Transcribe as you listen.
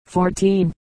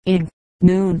14. In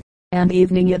noon and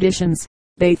evening editions,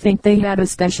 they think they had a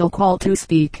special call to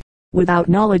speak, without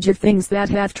knowledge of things that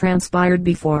have transpired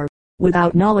before,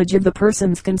 without knowledge of the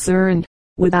persons concerned,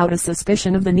 without a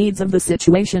suspicion of the needs of the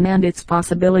situation and its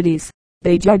possibilities.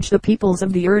 They judge the peoples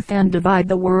of the earth and divide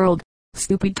the world.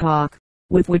 Stupid talk,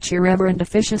 with which irreverent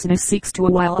officiousness seeks to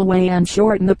while away and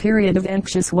shorten the period of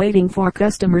anxious waiting for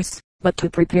customers, but to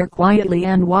prepare quietly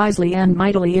and wisely and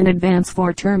mightily in advance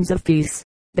for terms of peace.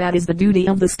 That is the duty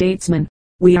of the statesman.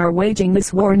 We are waging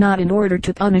this war not in order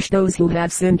to punish those who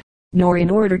have sinned, nor in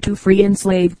order to free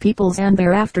enslaved peoples and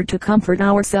thereafter to comfort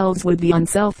ourselves with the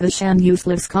unselfish and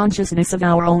useless consciousness of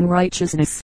our own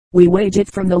righteousness. We wage it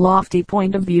from the lofty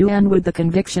point of view and with the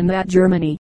conviction that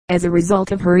Germany, as a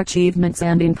result of her achievements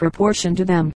and in proportion to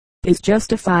them, is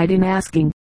justified in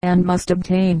asking, and must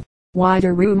obtain,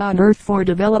 wider room on earth for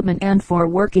development and for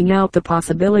working out the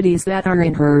possibilities that are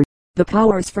in her. The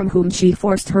powers from whom she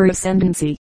forced her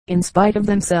ascendancy, in spite of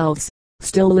themselves,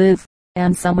 still live,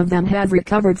 and some of them have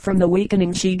recovered from the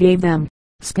weakening she gave them.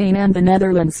 Spain and the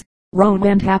Netherlands, Rome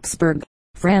and Habsburg,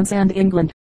 France and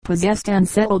England, possessed and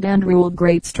settled and ruled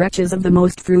great stretches of the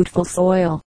most fruitful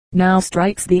soil. Now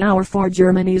strikes the hour for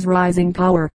Germany's rising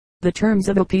power. The terms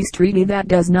of a peace treaty that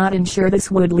does not ensure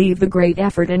this would leave the great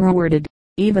effort unrewarded,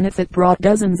 even if it brought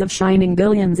dozens of shining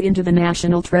billions into the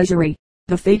national treasury.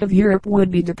 The fate of Europe would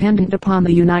be dependent upon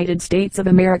the United States of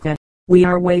America. We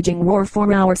are waging war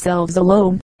for ourselves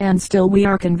alone, and still we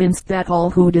are convinced that all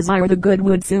who desire the good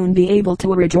would soon be able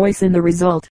to rejoice in the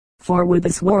result. For with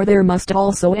this war there must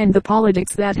also end the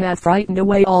politics that have frightened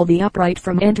away all the upright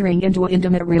from entering into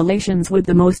intimate relations with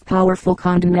the most powerful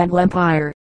continental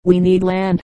empire. We need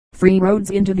land, free roads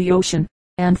into the ocean,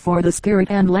 and for the spirit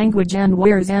and language and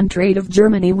wares and trade of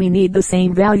Germany we need the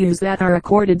same values that are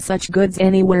accorded such goods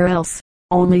anywhere else.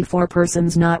 Only 4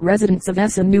 persons not residents of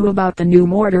Essen knew about the new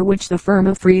mortar which the firm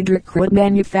of Friedrich Krupp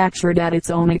manufactured at its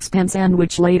own expense and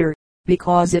which later,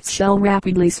 because its shell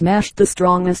rapidly smashed the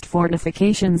strongest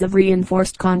fortifications of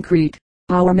reinforced concrete,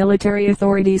 our military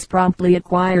authorities promptly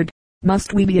acquired.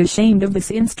 Must we be ashamed of this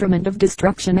instrument of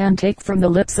destruction and take from the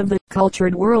lips of the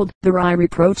cultured world the wry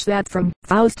reproach that from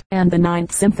Faust and the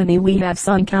Ninth Symphony we have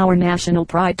sunk our national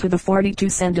pride to the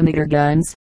 42-centimeter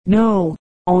guns? No,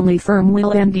 only firm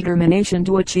will and determination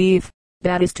to achieve,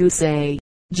 that is to say,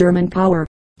 German power,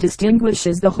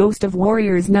 distinguishes the host of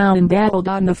warriors now embattled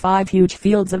on the 5 huge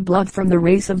fields of blood from the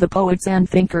race of the poets and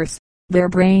thinkers. Their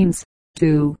brains,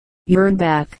 too, yearn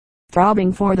back,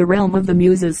 throbbing for the realm of the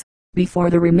muses, before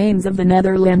the remains of the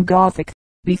Netherland Gothic,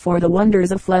 before the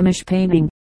wonders of Flemish painting.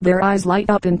 Their eyes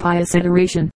light up in pious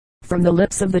adoration. From the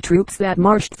lips of the troops that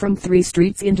marched from 3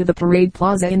 streets into the parade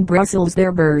plaza in Brussels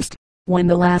there burst, when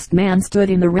the last man stood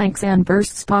in the ranks and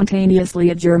burst spontaneously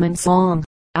a German song.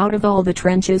 Out of all the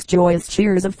trenches joyous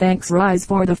cheers of thanks rise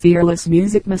for the fearless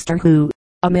music master who,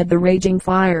 amid the raging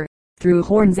fire, through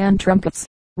horns and trumpets,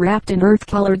 wrapped in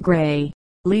earth-colored gray,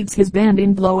 leads his band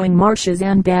in blowing marches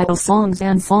and battle songs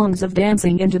and songs of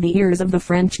dancing into the ears of the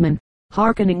Frenchmen,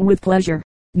 hearkening with pleasure,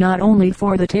 not only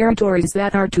for the territories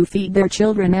that are to feed their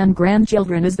children and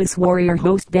grandchildren as this warrior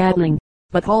host battling,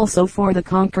 but also for the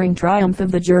conquering triumph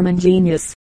of the German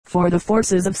genius. For the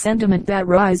forces of sentiment that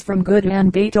rise from Goethe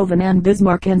and Beethoven and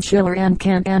Bismarck and Schiller and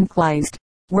Kant and Kleist,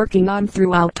 working on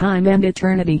throughout time and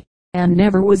eternity. And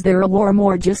never was there a war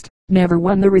more just, never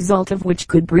one the result of which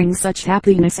could bring such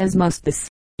happiness as must this,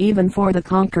 even for the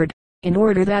conquered. In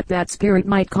order that that spirit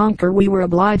might conquer we were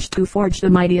obliged to forge the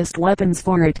mightiest weapons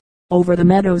for it. Over the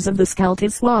meadows of the Scheldt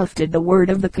is wafted the word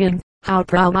of the king. How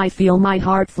proud I feel my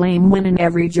heart flame when in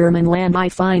every German land I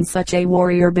find such a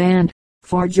warrior band.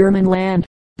 For German land,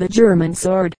 the German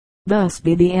sword, thus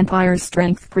be the empire's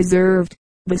strength preserved.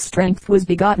 This strength was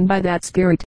begotten by that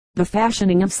spirit. The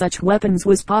fashioning of such weapons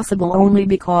was possible only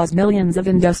because millions of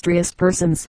industrious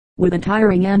persons, with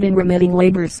untiring and unremitting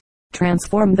labors,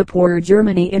 transformed the poorer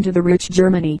Germany into the rich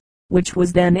Germany, which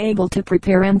was then able to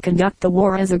prepare and conduct the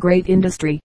war as a great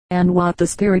industry. And what the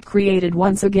spirit created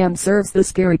once again serves the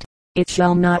spirit. It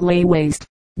shall not lay waste,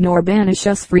 nor banish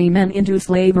us free men into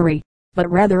slavery,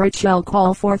 but rather it shall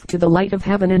call forth to the light of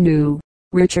heaven a new,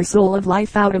 richer soul of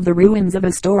life out of the ruins of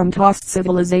a storm-tossed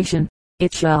civilization.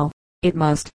 It shall, it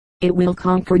must, it will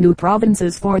conquer new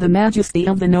provinces for the majesty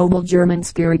of the noble German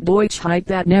spirit Deutschheit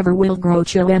that never will grow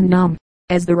chill and numb,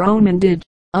 as the Roman did.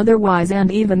 Otherwise, and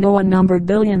even though unnumbered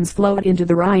billions flowed into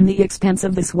the Rhine, the expense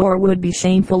of this war would be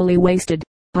shamefully wasted.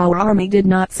 Our army did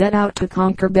not set out to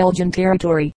conquer Belgian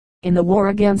territory. In the war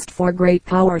against 4 great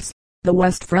powers, the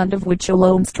west front of which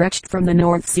alone stretched from the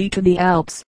North Sea to the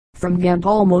Alps, from Ghent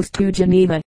almost to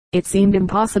Geneva, It seemed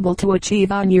impossible to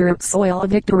achieve on Europe's soil a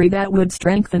victory that would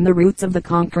strengthen the roots of the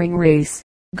conquering race.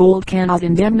 Gold cannot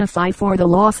indemnify for the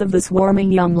loss of the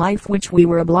swarming young life which we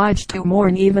were obliged to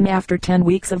mourn even after 10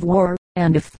 weeks of war,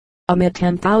 and if, amid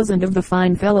 10,000 of the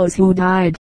fine fellows who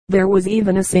died, there was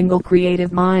even a single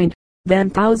creative mind, then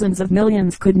thousands of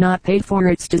millions could not pay for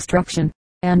its destruction.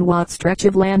 And what stretch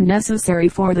of land necessary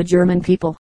for the German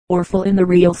people, or full in the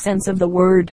real sense of the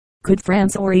word, could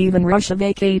France or even Russia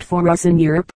vacate for us in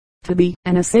Europe? To be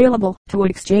unassailable, to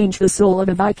exchange the soul of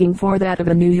a Viking for that of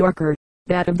a New Yorker,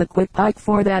 that of the quick pike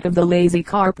for that of the lazy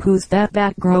carp whose fat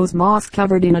back grows moss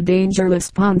covered in a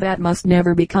dangerous pond, that must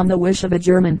never become the wish of a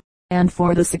German. And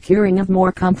for the securing of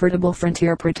more comfortable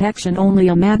frontier protection only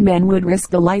a madman would risk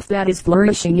the life that is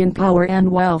flourishing in power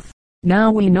and wealth.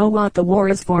 Now we know what the war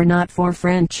is for, not for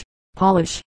French,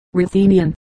 Polish,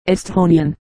 Ruthenian,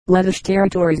 Estonian, Lettish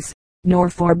territories, nor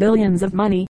for billions of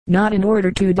money, not in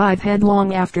order to dive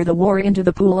headlong after the war into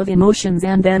the pool of emotions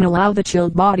and then allow the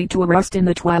chilled body to rust in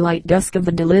the twilight dusk of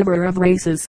the deliverer of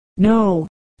races. No,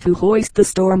 to hoist the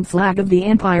storm flag of the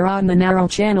empire on the narrow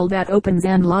channel that opens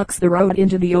and locks the road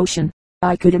into the ocean.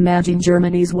 I could imagine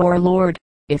Germany's warlord,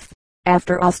 if,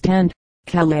 after Ostend,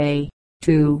 Calais,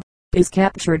 too, is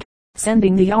captured,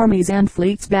 sending the armies and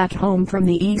fleets back home from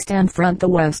the east and front the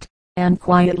west, and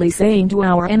quietly saying to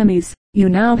our enemies, you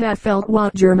now have felt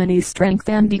what Germany's strength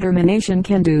and determination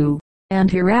can do, and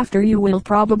hereafter you will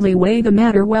probably weigh the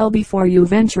matter well before you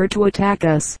venture to attack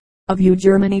us. Of you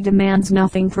Germany demands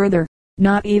nothing further,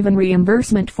 not even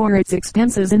reimbursement for its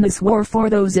expenses in this war, for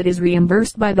those it is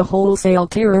reimbursed by the wholesale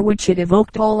terror which it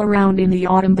evoked all around in the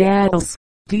autumn battles.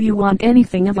 Do you want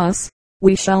anything of us?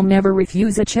 We shall never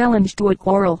refuse a challenge to a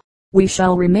quarrel. We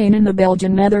shall remain in the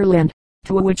Belgian Netherland,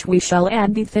 to which we shall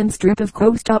add the thin strip of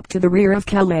coast up to the rear of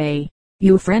Calais.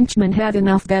 You Frenchmen had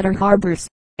enough better harbors.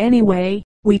 Anyway,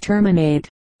 we terminate,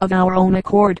 of our own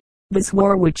accord, this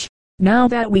war which, now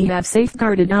that we have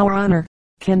safeguarded our honor,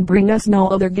 can bring us no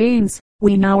other gains.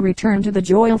 We now return to the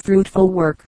joyful fruitful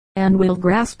work, and will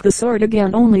grasp the sword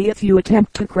again only if you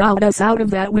attempt to crowd us out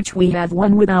of that which we have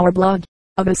won with our blood,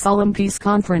 of a solemn peace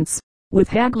conference, with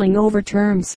haggling over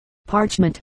terms,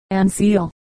 parchment, and seal.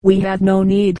 We have no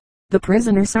need. The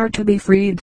prisoners are to be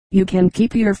freed. You can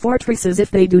keep your fortresses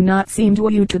if they do not seem to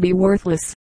you to be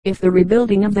worthless. If the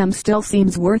rebuilding of them still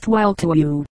seems worthwhile to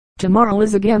you, tomorrow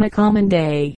is again a common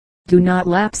day. Do not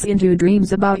lapse into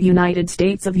dreams about United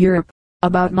States of Europe,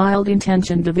 about mild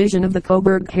intentioned division of the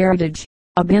Coburg heritage,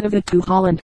 a bit of it to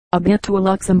Holland, a bit to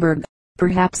Luxembourg,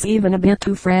 perhaps even a bit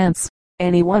to France.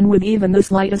 Anyone with even the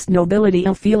slightest nobility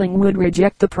of feeling would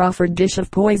reject the proffered dish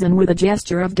of poison with a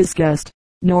gesture of disgust,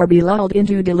 nor be lulled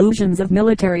into delusions of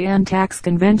military and tax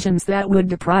conventions that would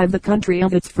deprive the country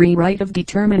of its free right of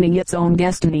determining its own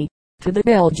destiny. To the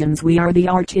Belgians we are the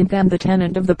arch imp and the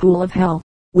tenant of the pool of hell.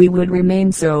 We would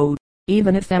remain so,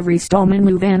 even if every stone in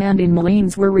Louvain and in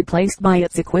Malines were replaced by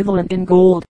its equivalent in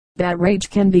gold. That rage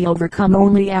can be overcome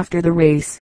only after the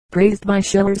race, praised by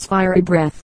Schiller's fiery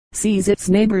breath, sees its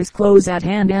neighbors close at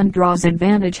hand and draws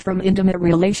advantage from intimate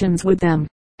relations with them,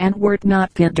 and work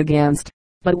not pent against,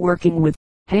 but working with.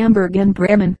 Hamburg and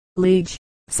Bremen, Liege,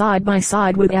 side by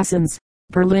side with Essen's,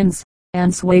 Berlin's,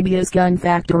 and Swabia's gun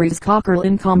factories cockerel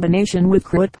in combination with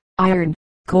Krupp, iron,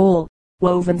 coal,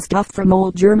 woven stuff from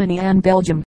old Germany and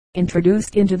Belgium,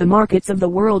 introduced into the markets of the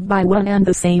world by one and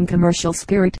the same commercial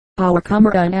spirit. Our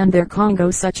Cameroon and their Congo,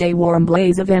 such a warm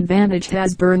blaze of advantage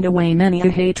has burned away many a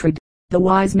hatred. The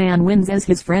wise man wins as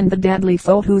his friend the deadly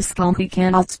foe whose skull he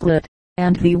cannot split,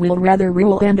 and he will rather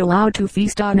rule and allow to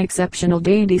feast on exceptional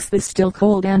dainties this still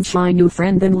cold and shy new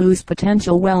friend than lose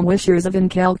potential well-wishers of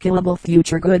incalculable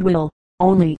future goodwill.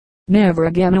 Only, never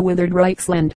again a withered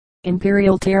Reichsland,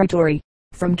 imperial territory,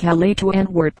 from Calais to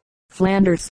Antwerp,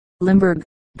 Flanders, Limburg,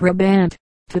 Brabant,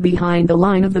 to behind the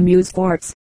line of the Meuse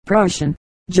forts. Prussian,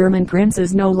 German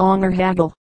princes no longer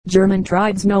haggle. German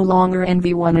tribes no longer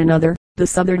envy one another. The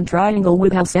southern triangle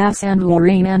with Alsace and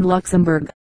Lorraine and Luxembourg,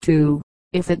 too,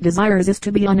 if it desires, is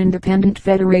to be an independent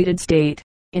federated state,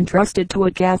 entrusted to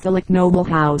a Catholic noble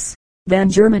house. Then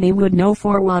Germany would know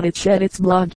for what it shed its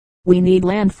blood. We need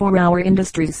land for our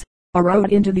industries, a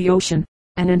road into the ocean,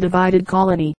 an undivided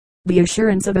colony, the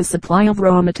assurance of a supply of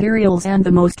raw materials and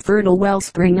the most fertile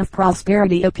wellspring of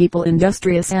prosperity, a people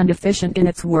industrious and efficient in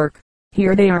its work.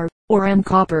 Here they are, ore and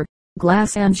copper,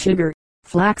 glass and sugar,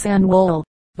 flax and wool.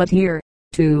 But here,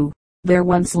 too, there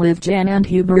once lived Jan and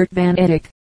Hubert van Eyck,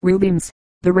 Rubens,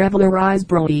 the reveler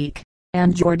Rijsbroek,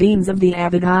 and Jordaens of the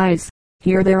avid eyes.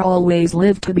 Here there always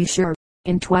lived, to be sure,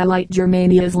 in twilight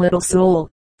Germania's little soul,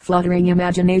 fluttering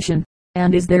imagination.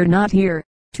 And is there not here,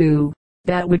 too,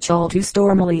 that which all too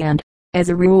stormily and, as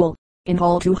a rule, In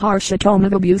all too harsh a tone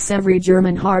of abuse every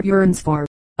German heart yearns for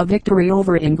a victory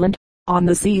over England. On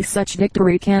the sea such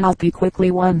victory cannot be quickly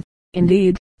won.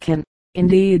 Indeed, can,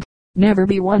 indeed, never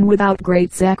be won without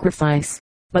great sacrifice.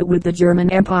 But with the German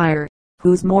Empire,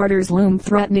 whose mortars loom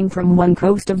threatening from one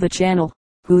coast of the Channel,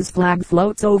 whose flag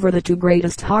floats over the two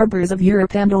greatest harbors of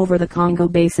Europe and over the Congo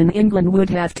basin, England would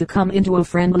have to come into a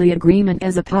friendly agreement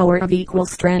as a power of equal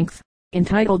strength,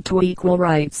 entitled to equal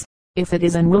rights. If it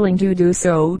is unwilling to do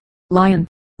so, lion,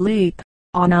 leap,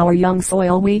 on our young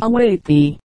soil we await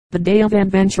thee. The day of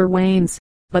adventure wanes,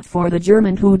 but for the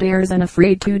German who dares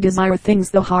unafraid to desire things,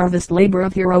 the harvest labor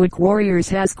of heroic warriors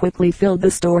has quickly filled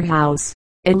the storehouse.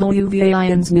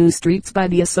 Louvain's New Streets by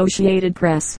the Associated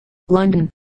Press. London,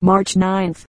 March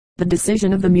 9. The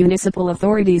decision of the municipal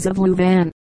authorities of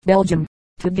Louvain, Belgium,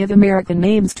 to give American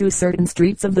names to certain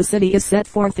streets of the city is set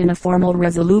forth in a formal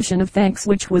resolution of thanks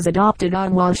which was adopted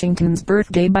on Washington's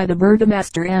birthday by the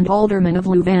burgomaster and aldermen of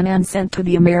Louvain and sent to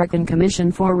the American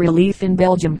Commission for Relief in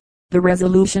Belgium. The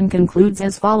resolution concludes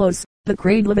as follows: the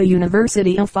cradle of a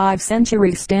university of 5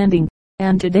 centuries standing,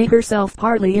 and today herself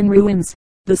partly in ruins,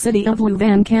 the city of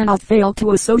Louvain cannot fail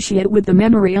to associate with the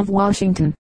memory of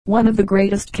Washington, one of the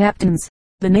greatest captains,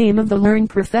 the name of the learned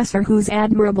professor whose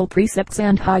admirable precepts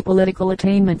and high political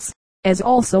attainments, as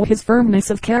also his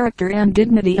firmness of character and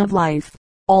dignity of life,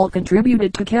 all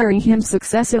contributed to carry him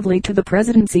successively to the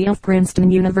presidency of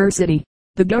Princeton University,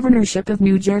 the governorship of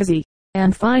New Jersey,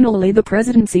 and finally the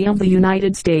presidency of the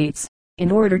United States.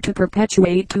 In order to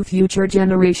perpetuate to future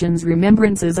generations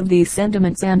remembrances of these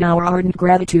sentiments and our ardent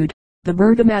gratitude, the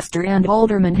burgomaster and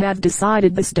aldermen have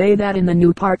decided this day that in the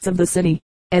new parts of the city,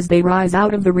 as they rise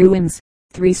out of the ruins,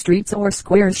 3 streets or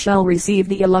squares shall receive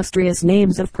the illustrious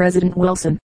names of President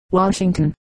Wilson,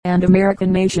 Washington, and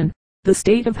American nation. The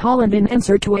State of Holland in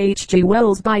answer to H. G.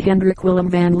 Wells by Hendrik Willem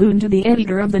van Loon to the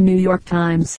editor of the New York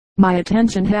Times. My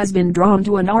attention has been drawn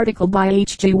to an article by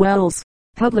H. G. Wells,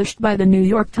 published by the New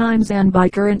York Times and by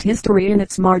Current History in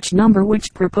its March number,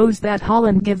 which proposed that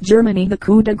Holland give Germany the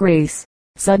coup de grace,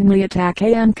 suddenly attack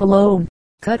Hague and Cologne,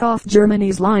 cut off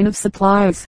Germany's line of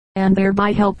supplies, and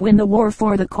thereby help win the war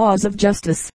for the cause of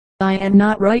justice. I am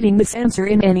not writing this answer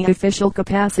in any official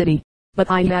capacity, but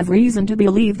I have reason to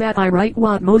believe that I write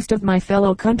what most of my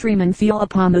fellow countrymen feel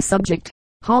upon the subject.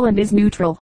 Holland is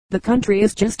neutral. The country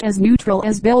is just as neutral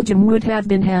as Belgium would have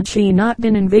been had she not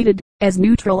been invaded, as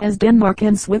neutral as Denmark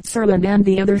and Switzerland and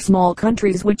the other small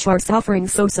countries which are suffering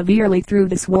so severely through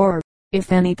this war.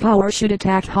 If any power should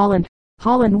attack Holland,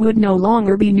 Holland would no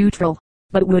longer be neutral,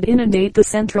 but would inundate the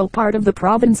central part of the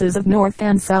provinces of North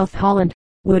and South Holland,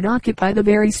 would occupy the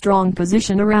very strong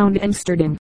position around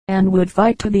Amsterdam, and would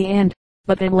fight to the end.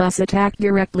 But unless attacked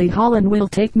directly, Holland will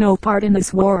take no part in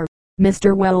this war.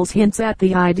 Mr. Wells hints at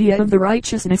the idea of the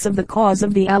righteousness of the cause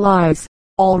of the Allies.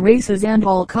 All races and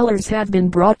all colors have been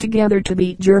brought together to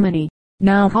beat Germany.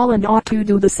 Now Holland ought to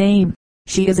do the same.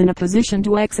 She is in a position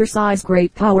to exercise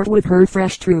great power with her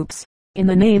fresh troops, in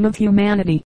the name of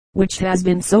humanity, which has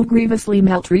been so grievously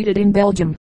maltreated in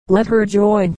Belgium. Let her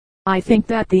join. I think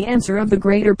that the answer of the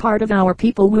greater part of our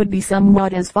people would be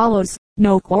somewhat as follows.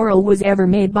 No quarrel was ever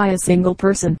made by a single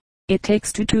person. It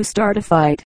takes two to start a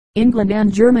fight. England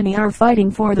and Germany are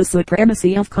fighting for the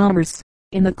supremacy of commerce.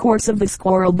 In the course of this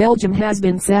quarrel Belgium has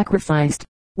been sacrificed.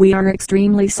 We are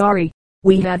extremely sorry.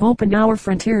 We have opened our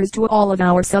frontiers to all of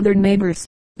our southern neighbors.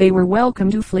 They were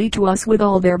welcome to flee to us with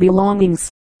all their belongings.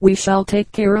 We shall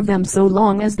take care of them so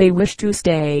long as they wish to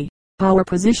stay. Our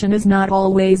position is not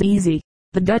always easy.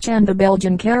 The Dutch and the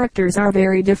Belgian characters are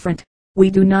very different. We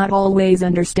do not always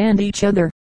understand each other,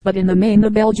 but in the main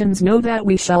the Belgians know that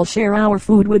we shall share our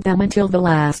food with them until the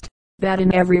last, that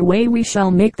in every way we shall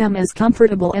make them as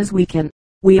comfortable as we can.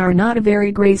 We are not a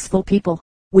very graceful people.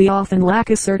 We often lack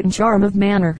a certain charm of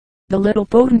manner. The little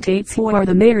potentates who are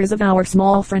the mayors of our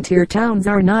small frontier towns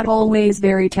are not always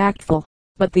very tactful.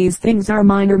 But these things are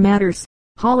minor matters.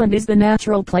 Holland is the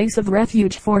natural place of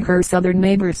refuge for her southern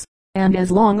neighbors, and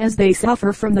as long as they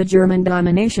suffer from the German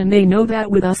domination they know that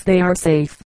with us they are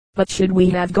safe. But should we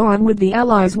have gone with the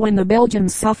Allies when the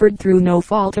Belgians suffered through no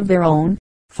fault of their own?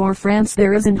 For France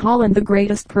there is in Holland the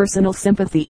greatest personal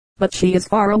sympathy, but she is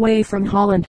far away from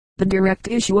Holland. The direct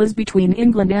issue is between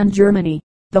England and Germany.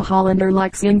 The Hollander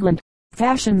likes England,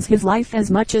 fashions his life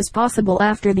as much as possible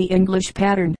after the English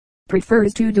pattern,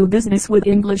 prefers to do business with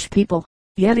English people.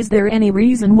 Yet is there any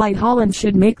reason why Holland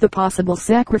should make the possible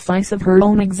sacrifice of her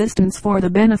own existence for the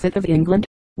benefit of England?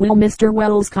 Will Mr.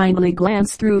 Wells kindly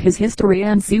glance through his history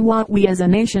and see what we as a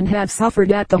nation have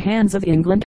suffered at the hands of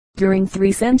England? During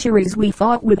 3 centuries we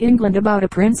fought with England about a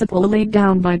principle laid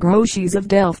down by Grotius of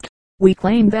Delft. We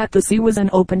claimed that the sea was an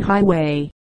open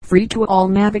highway, free to all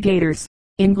navigators.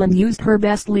 England used her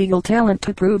best legal talent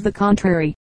to prove the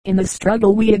contrary. In the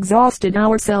struggle we exhausted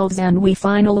ourselves and we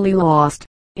finally lost.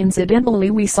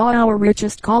 Incidentally we saw our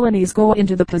richest colonies go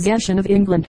into the possession of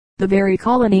England. The very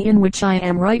colony in which I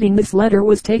am writing this letter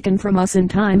was taken from us in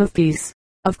time of peace.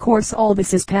 Of course all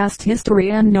this is past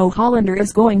history and no Hollander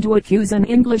is going to accuse an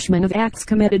Englishman of acts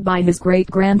committed by his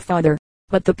great-grandfather.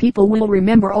 But the people will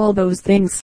remember all those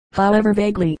things, however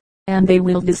vaguely, and they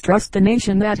will distrust the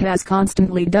nation that has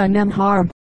constantly done them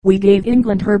harm. We gave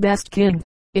England her best king,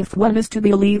 if one is to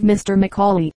believe Mr.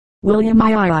 Macaulay, William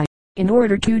II, in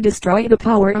order to destroy the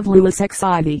power of Louis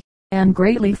XIV, and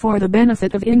greatly for the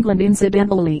benefit of England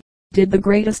incidentally, did the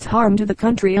greatest harm to the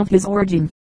country of his origin.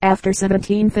 After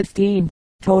 1715,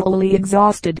 totally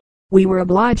exhausted, we were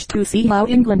obliged to see how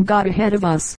England got ahead of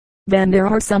us. Then there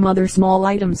are some other small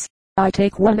items. I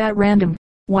take one at random.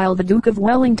 While the Duke of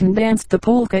Wellington danced the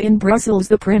polka in Brussels,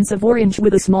 the Prince of Orange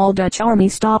with a small Dutch army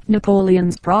stopped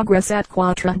Napoleon's progress at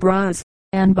Quatre Bras,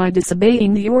 and by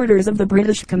disobeying the orders of the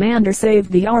British commander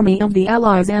saved the army of the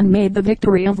Allies and made the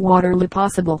victory of Waterloo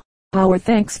possible. Our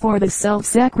thanks for this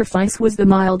self-sacrifice was the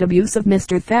mild abuse of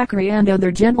Mr. Thackeray and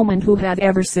other gentlemen who had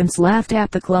ever since laughed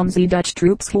at the clumsy Dutch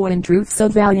troops who in truth so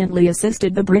valiantly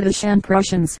assisted the British and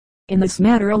Prussians. In this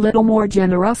matter a little more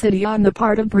generosity on the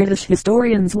part of British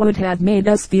historians would have made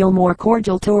us feel more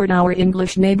cordial toward our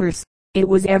English neighbors. It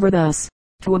was ever thus.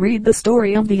 To read the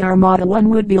story of the Armada one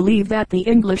would believe that the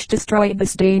English destroyed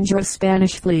this dangerous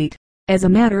Spanish fleet. As a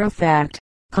matter of fact,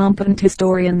 competent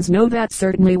historians know that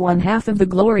certainly one half of the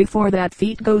glory for that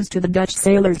feat goes to the Dutch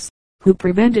sailors, who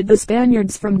prevented the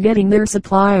Spaniards from getting their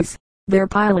supplies, their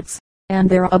pilots, and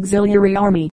their auxiliary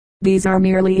army. These are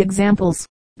merely examples.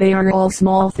 They are all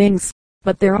small things,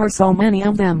 but there are so many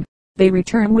of them. They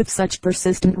return with such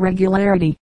persistent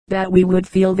regularity, that we would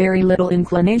feel very little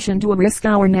inclination to risk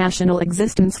our national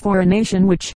existence for a nation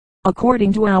which,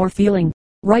 according to our feeling,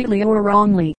 rightly or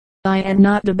wrongly, I am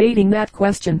not debating that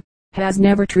question, has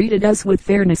never treated us with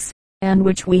fairness, and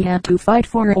which we had to fight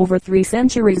for over 3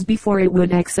 centuries before it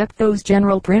would accept those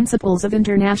general principles of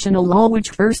international law which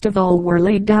first of all were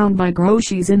laid down by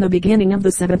Grouchy in the beginning of the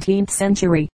 17th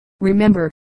century. Remember,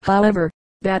 however,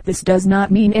 that this does not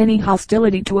mean any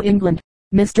hostility to England.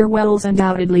 Mr. Wells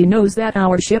undoubtedly knows that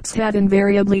our ships have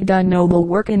invariably done noble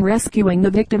work in rescuing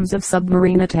the victims of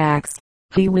submarine attacks.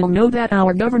 He will know that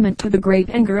our government, to the great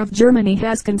anger of Germany,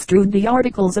 has construed the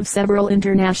articles of several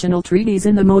international treaties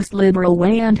in the most liberal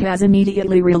way and has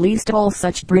immediately released all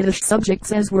such British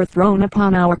subjects as were thrown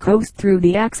upon our coast through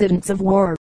the accidents of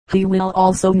war. He will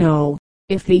also know,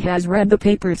 if he has read the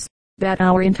papers, that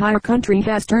our entire country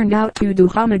has turned out to do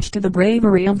homage to the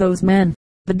bravery of those men.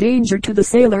 The danger to the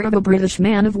sailor of a British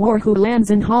man of war who lands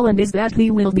in Holland is that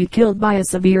he will be killed by a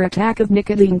severe attack of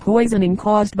nicotine poisoning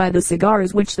caused by the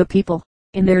cigars which the people,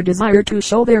 in their desire to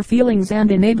show their feelings and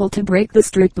unable to break the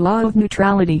strict law of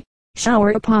neutrality,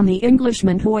 shower upon the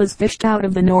Englishman who is fished out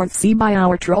of the North Sea by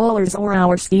our trawlers or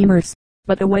our steamers.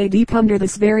 But away deep under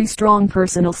this very strong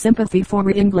personal sympathy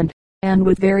for England, and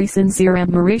with very sincere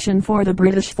admiration for the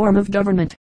British form of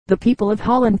government, the people of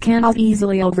Holland cannot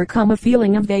easily overcome a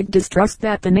feeling of vague distrust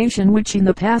that the nation which in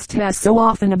the past has so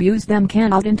often abused them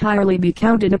cannot entirely be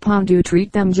counted upon to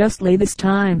treat them justly this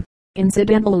time.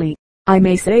 Incidentally, I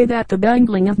may say that the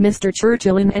bungling of Mr.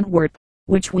 Churchill in Antwerp,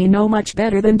 which we know much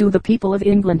better than do the people of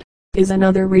England, is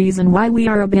another reason why we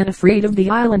are a bit afraid of the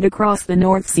island across the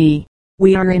North Sea.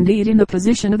 We are indeed in the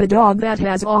position of a dog that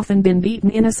has often been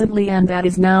beaten innocently and that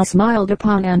is now smiled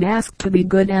upon and asked to be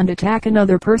good and attack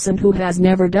another person who has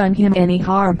never done him any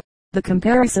harm. The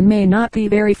comparison may not be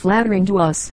very flattering to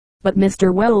us, but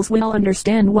Mr. Wells will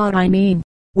understand what I mean.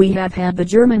 We have had the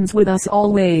Germans with us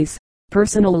always,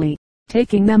 personally,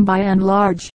 taking them by and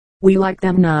large. We like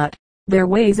them not. Their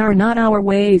ways are not our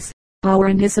ways. Our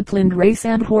undisciplined race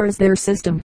abhors their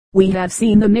system. We have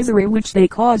seen the misery which they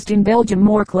caused in Belgium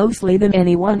more closely than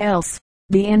anyone else.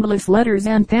 The endless letters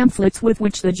and pamphlets with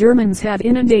which the Germans have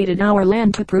inundated our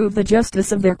land to prove the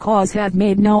justice of their cause have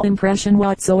made no impression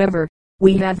whatsoever.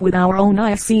 We have with our own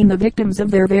eyes seen the victims of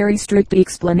their very strict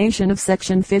explanation of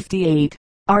Section 58,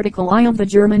 Article I of the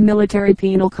German Military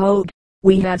Penal Code.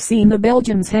 We have seen the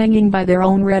Belgians hanging by their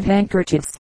own red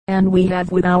handkerchiefs, and we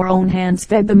have with our own hands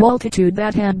fed the multitude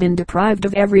that had been deprived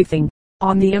of everything.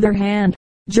 On the other hand,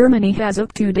 Germany has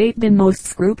up to date been most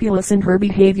scrupulous in her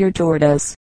behavior toward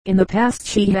us. In the past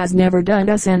she has never done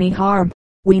us any harm.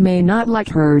 We may not like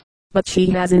her, but she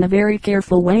has in a very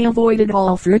careful way avoided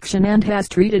all friction and has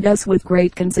treated us with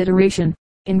great consideration.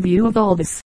 In view of all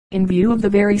this, in view of the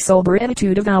very sober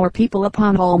attitude of our people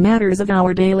upon all matters of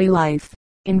our daily life,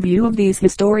 in view of these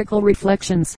historical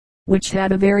reflections, which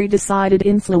had a very decided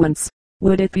influence.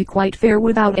 Would it be quite fair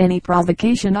without any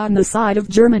provocation on the side of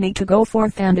Germany to go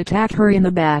forth and attack her in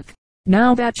the back,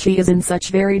 now that she is in such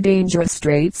very dangerous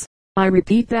straits? I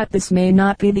repeat that this may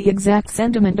not be the exact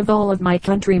sentiment of all of my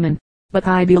countrymen, but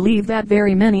I believe that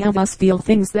very many of us feel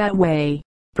things that way.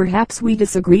 Perhaps we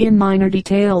disagree in minor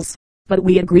details, but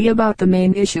we agree about the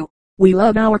main issue. We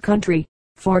love our country.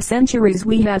 For centuries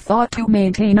we have thought to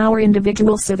maintain our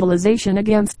individual civilization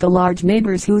against the large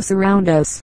neighbors who surround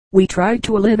us. We tried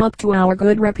to live up to our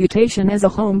good reputation as a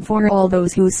home for all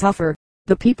those who suffer.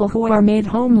 The people who are made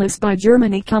homeless by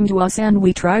Germany come to us and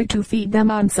we try to feed them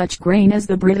on such grain as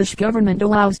the British government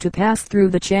allows to pass through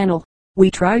the channel. We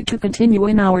tried to continue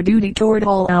in our duty toward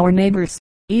all our neighbors,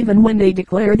 even when they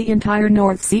declare the entire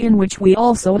North Sea, in which we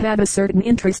also have a certain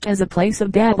interest, as a place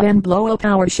of battle and blow up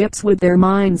our ships with their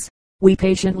mines. We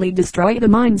patiently destroy the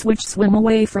mines which swim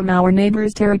away from our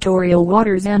neighbors' territorial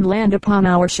waters and land upon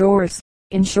our shores.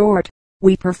 In short,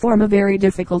 we perform a very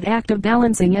difficult act of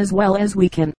balancing as well as we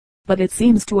can. But it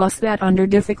seems to us that under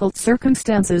difficult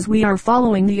circumstances we are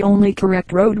following the only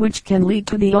correct road which can lead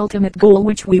to the ultimate goal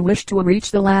which we wish to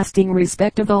reach, the lasting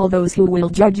respect of all those who will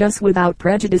judge us without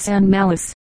prejudice and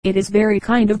malice. It is very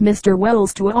kind of Mr.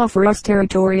 Wells to offer us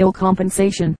territorial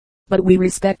compensation, but we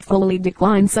respectfully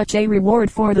decline such a reward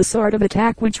for the sort of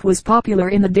attack which was popular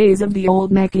in the days of the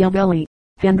old Machiavelli.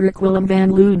 Hendrik Willem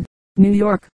van Loon, New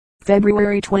York,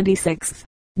 February 26,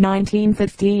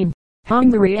 1915.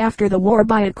 Hungary after the war,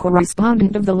 by a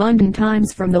correspondent of the London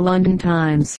Times from the London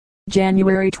Times,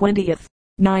 January 20,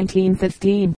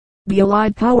 1915. The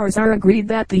Allied powers are agreed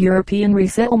that the European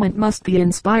resettlement must be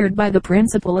inspired by the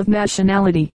principle of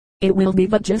nationality. It will be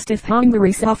but just if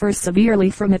Hungary suffers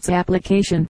severely from its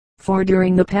application, for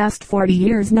during the past 40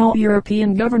 years no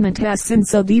European government has sinned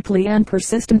so deeply and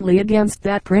persistently against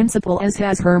that principle as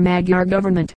has her Magyar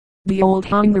government. The old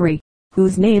Hungary,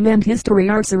 whose name and history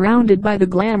are surrounded by the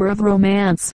glamour of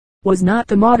romance, was not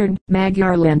the modern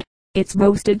Magyarland. Its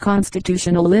boasted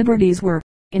constitutional liberties were,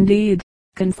 indeed,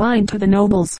 confined to the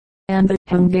nobles, and the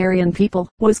Hungarian people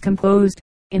was composed,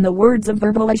 in the words of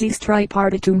Verbolges's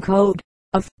tripartitum code,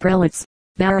 of prelates,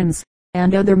 barons,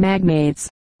 and other magnates,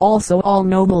 also all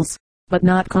nobles, but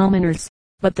not commoners.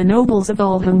 But the nobles of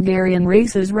all Hungarian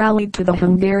races rallied to the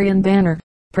Hungarian banner,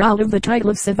 proud of the title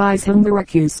of Civis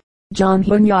Hungaricus. John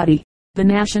Hunyadi, the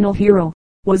national hero,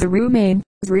 was a Rumane,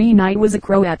 Zrinai was a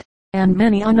Croat, and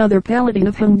many another paladin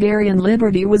of Hungarian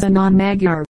liberty was a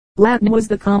non-Magyar. Latin was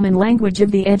the common language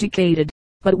of the educated,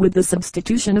 but with the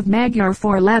substitution of Magyar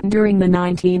for Latin during the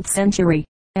 19th century,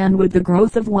 and with the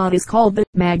growth of what is called the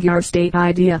Magyar state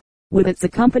idea, with its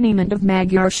accompaniment of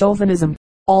Magyar chauvinism,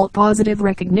 all positive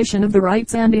recognition of the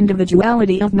rights and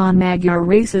individuality of non-Magyar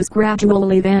races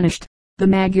gradually vanished. The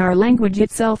Magyar language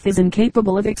itself is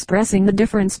incapable of expressing the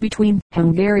difference between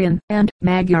Hungarian and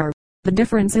Magyar. The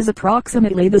difference is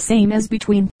approximately the same as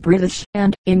between British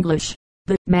and English.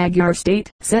 The Magyar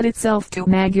state set itself to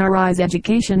Magyarize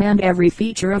education and every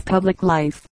feature of public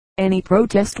life. Any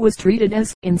protest was treated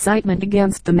as incitement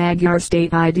against the Magyar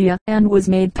state idea and was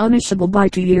made punishable by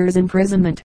 2 years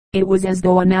imprisonment. It was as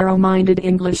though a narrow-minded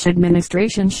English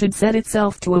administration should set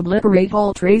itself to obliterate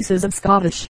all traces of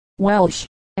Scottish, Welsh,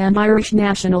 and Irish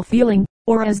national feeling,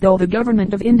 or as though the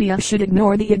government of India should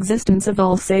ignore the existence of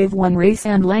all save one race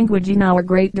and language in our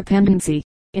great dependency.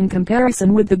 In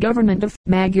comparison with the government of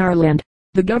Magyarland,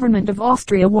 the government of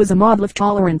Austria was a model of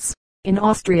tolerance. In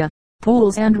Austria,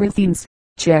 Poles and Ruthenes,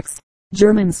 Czechs,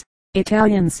 Germans,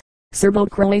 Italians,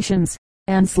 Serbo-Croatians,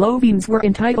 and Slovenes were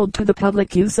entitled to the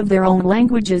public use of their own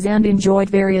languages and enjoyed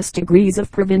various degrees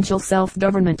of provincial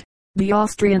self-government. The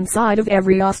Austrian side of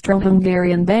every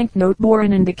Austro-Hungarian banknote bore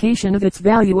an indication of its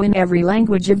value in every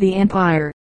language of the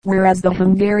empire, whereas the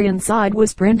Hungarian side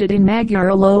was printed in Magyar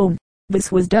alone.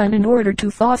 This was done in order to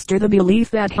foster the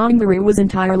belief that Hungary was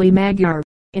entirely Magyar.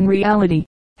 In reality,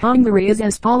 Hungary is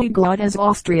as polyglot as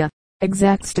Austria.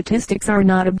 Exact statistics are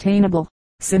not obtainable,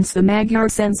 since the Magyar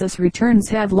census returns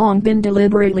have long been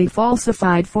deliberately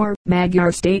falsified for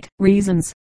Magyar state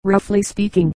reasons. Roughly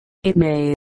speaking, it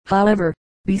may, however,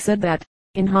 be said that,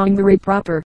 in Hungary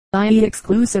proper, i.e.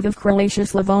 exclusive of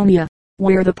Croatia-Slavonia,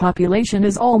 where the population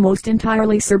is almost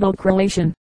entirely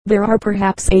Serbo-Croatian, there are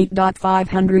perhaps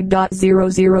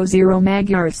 8,500,000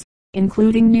 Magyars,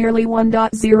 including nearly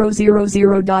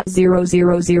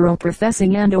 1,000,000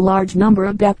 professing and a large number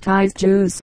of baptized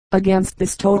Jews. Against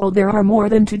this total there are more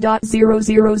than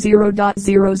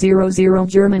 2,000,000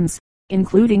 Germans,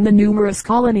 including the numerous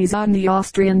colonies on the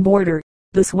Austrian border,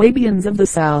 the Swabians of the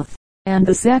south, and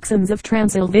the Saxons of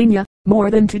Transylvania,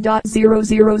 more than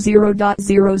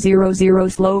 2,000,000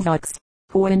 Slovaks,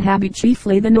 who inhabit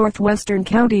chiefly the northwestern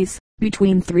counties,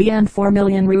 between 3 and 4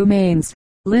 million Rumains,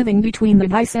 living between the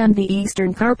Dyce and the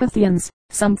Eastern Carpathians,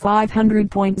 some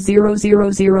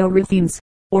 500,000 Ruthenes,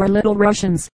 or Little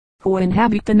Russians, who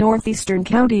inhabit the northeastern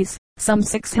counties, some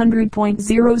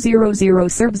 600,000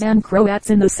 Serbs and Croats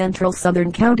in the central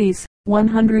southern counties,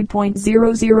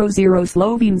 100,000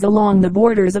 Slovenes along the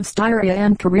borders of Styria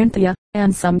and Carinthia,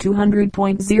 and some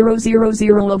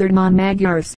 200,000 other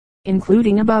non-Magyars,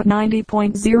 including about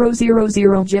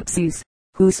 90,000 Gypsies,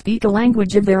 who speak a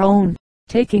language of their own,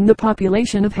 taking the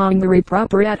population of Hungary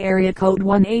proper at area code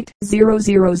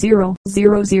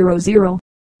 1800000.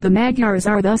 The Magyars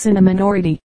are thus in a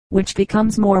minority, which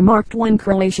becomes more marked when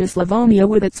Croatia-Slavonia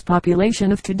with its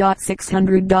population of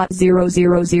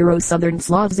 2,600,000 Southern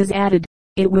Slavs is added.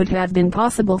 It would have been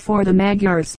possible for the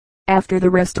Magyars, after the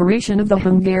restoration of the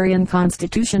Hungarian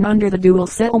constitution under the dual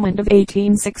settlement of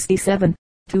 1867,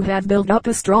 to have built up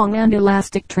a strong and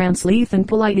elastic Transleithan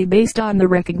polity based on the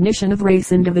recognition of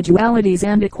race individualities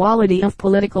and equality of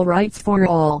political rights for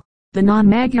all. The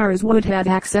non-Magyars would have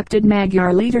accepted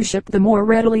Magyar leadership the more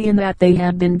readily in that they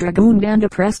had been dragooned and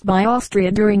oppressed by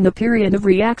Austria during the period of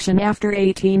reaction after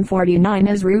 1849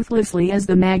 as ruthlessly as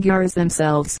the Magyars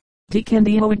themselves. Deakin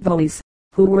the Oetboys,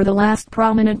 who were the last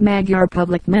prominent Magyar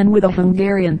public men with a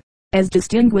Hungarian, as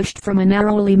distinguished from a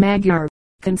narrowly Magyar,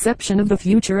 conception of the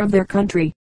future of their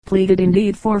country, pleaded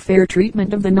indeed for fair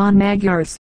treatment of the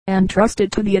non-Magyars, and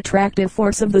trusted to the attractive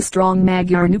force of the strong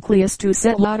Magyar nucleus to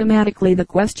settle automatically the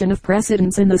question of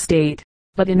precedence in the state.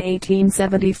 But in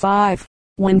 1875,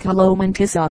 when Kaloman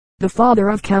Tiso, the father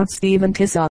of Count Stephen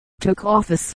Tiso, took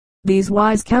office, these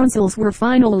wise counsels were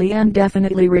finally and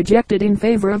definitely rejected in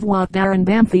favor of what Baron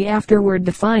Bamfy afterward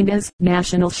defined as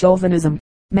national chauvinism.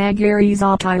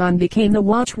 Magyarization became the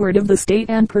watchword of the state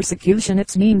and persecution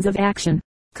its means of action.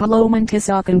 Kaloman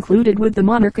Tiso concluded with the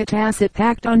monarch a tacit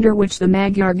pact under which the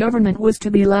Magyar government was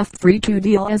to be left free to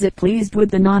deal as it pleased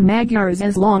with the non-Magyars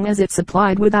as long as it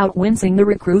supplied without wincing the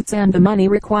recruits and the money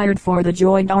required for the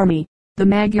joint army. The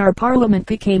Magyar parliament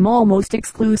became almost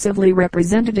exclusively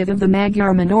representative of the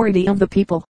Magyar minority of the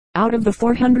people. Out of the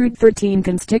 413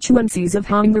 constituencies of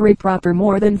Hungary proper,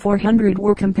 more than 400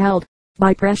 were compelled,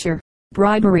 by pressure,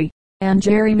 bribery, and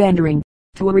gerrymandering,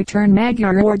 to return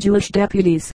Magyar or Jewish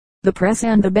deputies. The press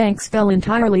and the banks fell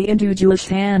entirely into Jewish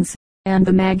hands, and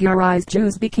the Magyarized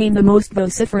Jews became the most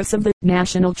vociferous of the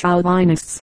national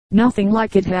Chauvinists. Nothing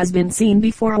like it has been seen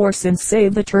before or since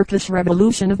save the Turkish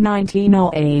Revolution of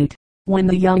 1908, when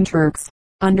the Young Turks,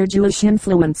 under Jewish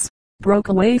influence, broke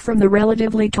away from the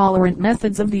relatively tolerant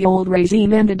methods of the old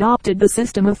regime and adopted the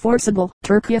system of forcible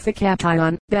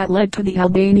Turkification that led to the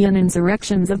Albanian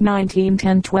insurrections of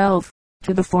 1910-12,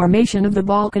 to the formation of the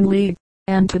Balkan League,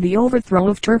 and to the overthrow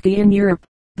of Turkey in Europe.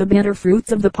 The bitter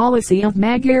fruits of the policy of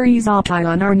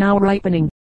Magyarization are now ripening.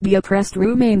 The oppressed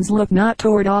Rumains look not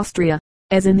toward Austria,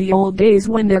 as in the old days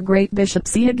when their great bishop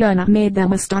Siagana made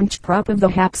them a staunch prop of the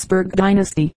Habsburg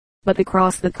dynasty, but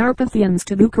across the Carpathians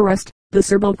to Bucharest, the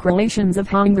Serbo-Croatians of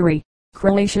Hungary,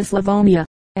 Croatia-Slavonia,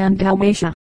 and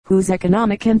Dalmatia, whose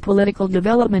economic and political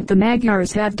development the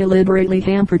Magyars have deliberately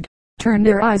hampered, turn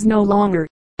their eyes no longer,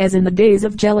 as in the days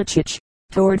of Jelačić,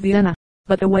 toward Vienna,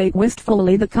 but await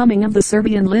wistfully the coming of the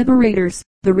Serbian liberators.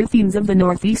 The Ruthenes of the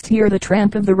northeast hear the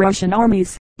tramp of the Russian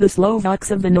armies. The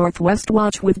Slovaks of the northwest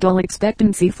watch with dull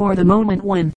expectancy for the moment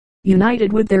when,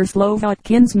 united with their Slovak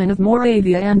kinsmen of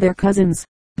Moravia and their cousins,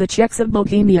 the Czechs of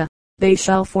Bohemia, they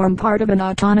shall form part of an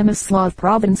autonomous Slav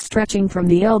province stretching from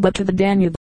the Elbe to the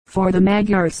Danube. For the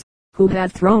Magyars, who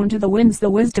had thrown to the winds the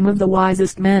wisdom of the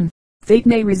wisest men, fate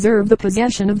may reserve the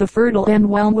possession of the fertile and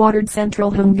well-watered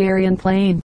central Hungarian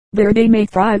plain. There they may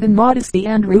thrive in modesty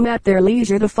and rue at their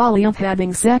leisure the folly of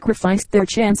having sacrificed their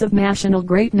chance of national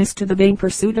greatness to the vain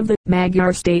pursuit of the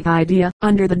Magyar state idea,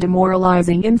 under the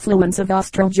demoralizing influence of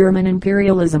Austro-German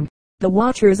imperialism. The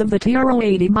watchers of the Tiro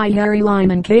 80 by Harry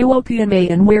Lyman KOPMA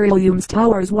and where Williams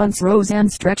Towers once rose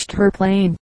and stretched her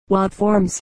plain. What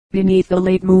forms, beneath the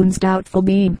late moon's doubtful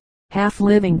beam, half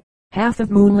living, half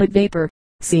of moonlit vapor,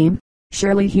 seem,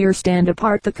 surely here stand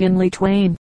apart the kinly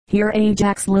twain. Here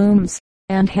Ajax looms,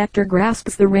 and Hector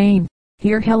grasps the rein.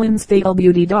 Here Helen's fatal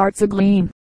beauty darts a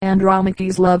gleam, and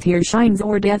Ramake's love here shines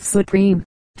o'er death supreme.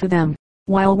 To them,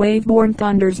 while wave-borne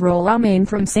thunders roll amain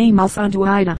from Samos unto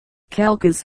Ida,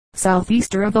 Kalkas,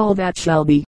 southeaster of all that shall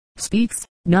be, speaks,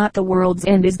 not the world's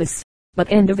end is this, but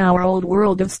end of our old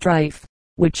world of strife,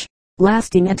 which,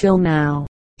 lasting until now,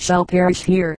 shall perish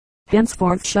here.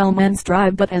 Henceforth shall men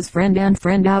strive but as friend and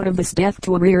friend out of this death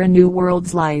to rear a new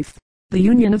world's life. The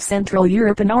Union of Central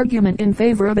Europe, an argument in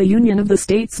favor of a union of the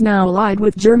states now allied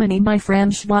with Germany by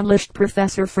Franz von Liszt.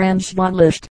 Professor Franz von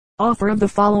Liszt, author of the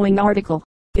following article,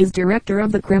 is director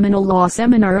of the Criminal Law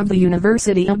Seminar of the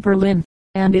University of Berlin,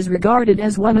 and is regarded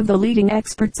as one of the leading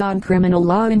experts on criminal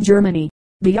law in Germany.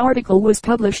 The article was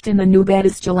published in the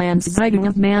Neubedische Landeszeitung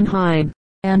of Mannheim,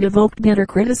 and evoked bitter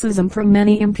criticism from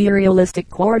many imperialistic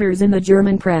quarters in the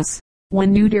German press.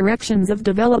 When new directions of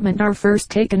development are first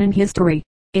taken in history,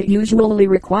 it usually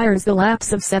requires the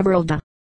lapse of several